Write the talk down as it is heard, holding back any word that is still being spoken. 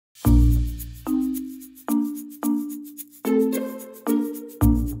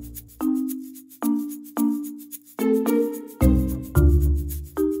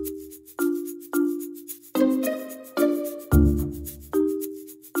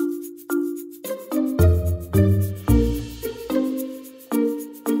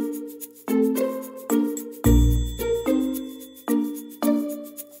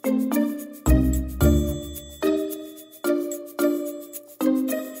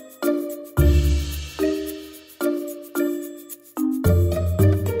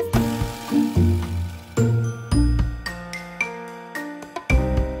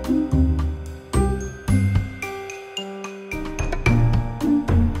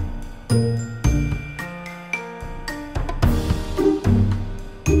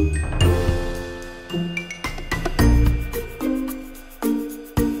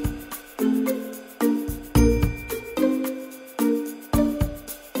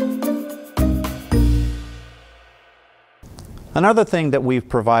Another thing that we've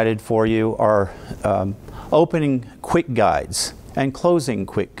provided for you are opening quick guides and closing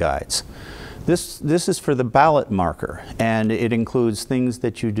quick guides. This is for the ballot marker, and it includes things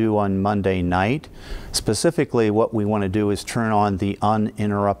that you do on Monday night. Specifically, what we want to do is turn on the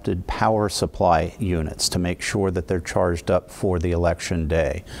uninterrupted power supply units to make sure that they're charged up for the election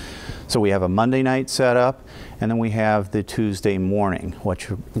day. So we have a Monday night setup, and then we have the Tuesday morning,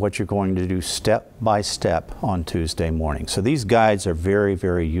 what you're going to do step by step on Tuesday morning. So these guides are very,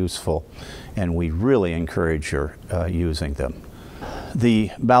 very useful, and we really encourage your using them.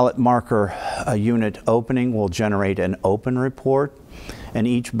 The ballot marker unit opening will generate an open report, and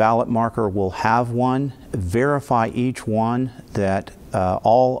each ballot marker will have one. Verify each one that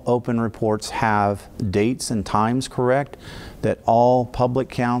all open reports have dates and times correct, that all public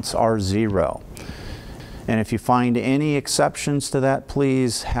counts are 0. And if you find any exceptions to that,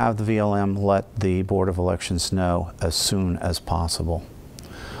 please have the VLM let the Board of Elections know as soon as possible.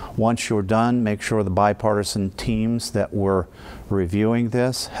 Once you're done, make sure the bipartisan teams that were reviewing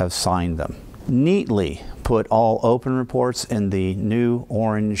this have signed them. Neatly put all open reports in the new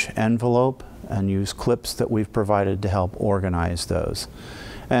orange envelope and use clips that we've provided to help organize those.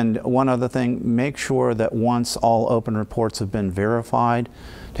 And one other thing, make sure that once all open reports have been verified,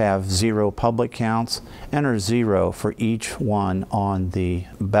 to have 0 public counts, enter 0 for each one on the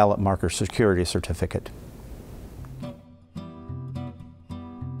ballot marker security certificate.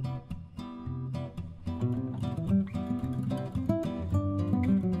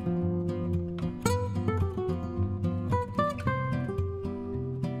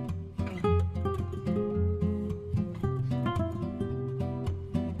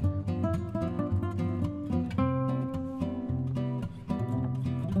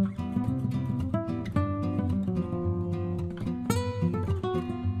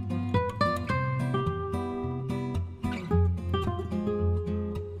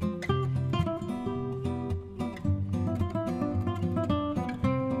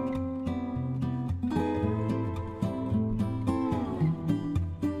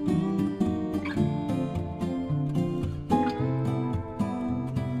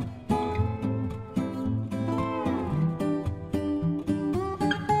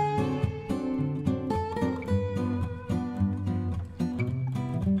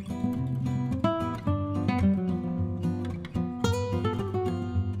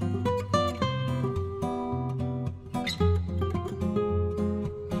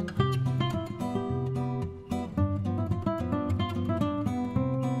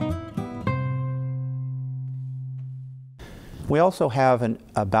 We also have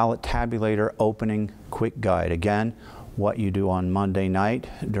a ballot tabulator opening quick guide. Again, what you do on Monday night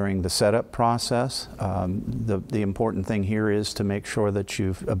during the setup process. The important thing here is to make sure that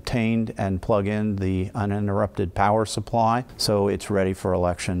you've obtained and plug in the uninterrupted power supply so it's ready for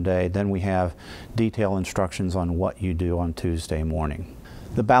election day. Then we have detailed instructions on what you do on Tuesday morning.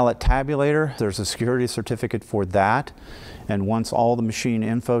 The ballot tabulator, there's a security certificate for that. And once all the machine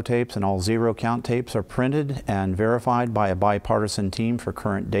info tapes and all 0 count tapes are printed and verified by a bipartisan team for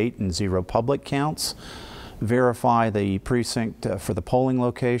current date and 0 public counts, verify the precinct for the polling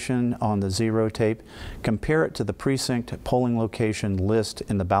location on the 0 tape, compare it to the precinct polling location list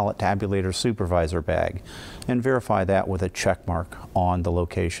in the ballot tabulator supervisor bag, and verify that with a check mark on the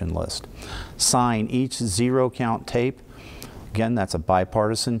location list. Sign each 0 count tape. Again, that's a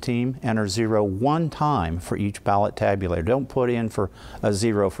bipartisan team. Enter 0 one time for each ballot tabulator. Don't put in for a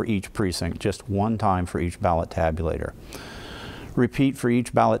 0 for each precinct, just one time for each ballot tabulator. Repeat for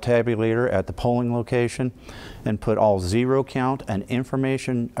each ballot tabulator at the polling location and put all 0 count and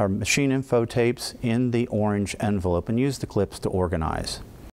information or machine info tapes in the orange envelope and use the clips to organize.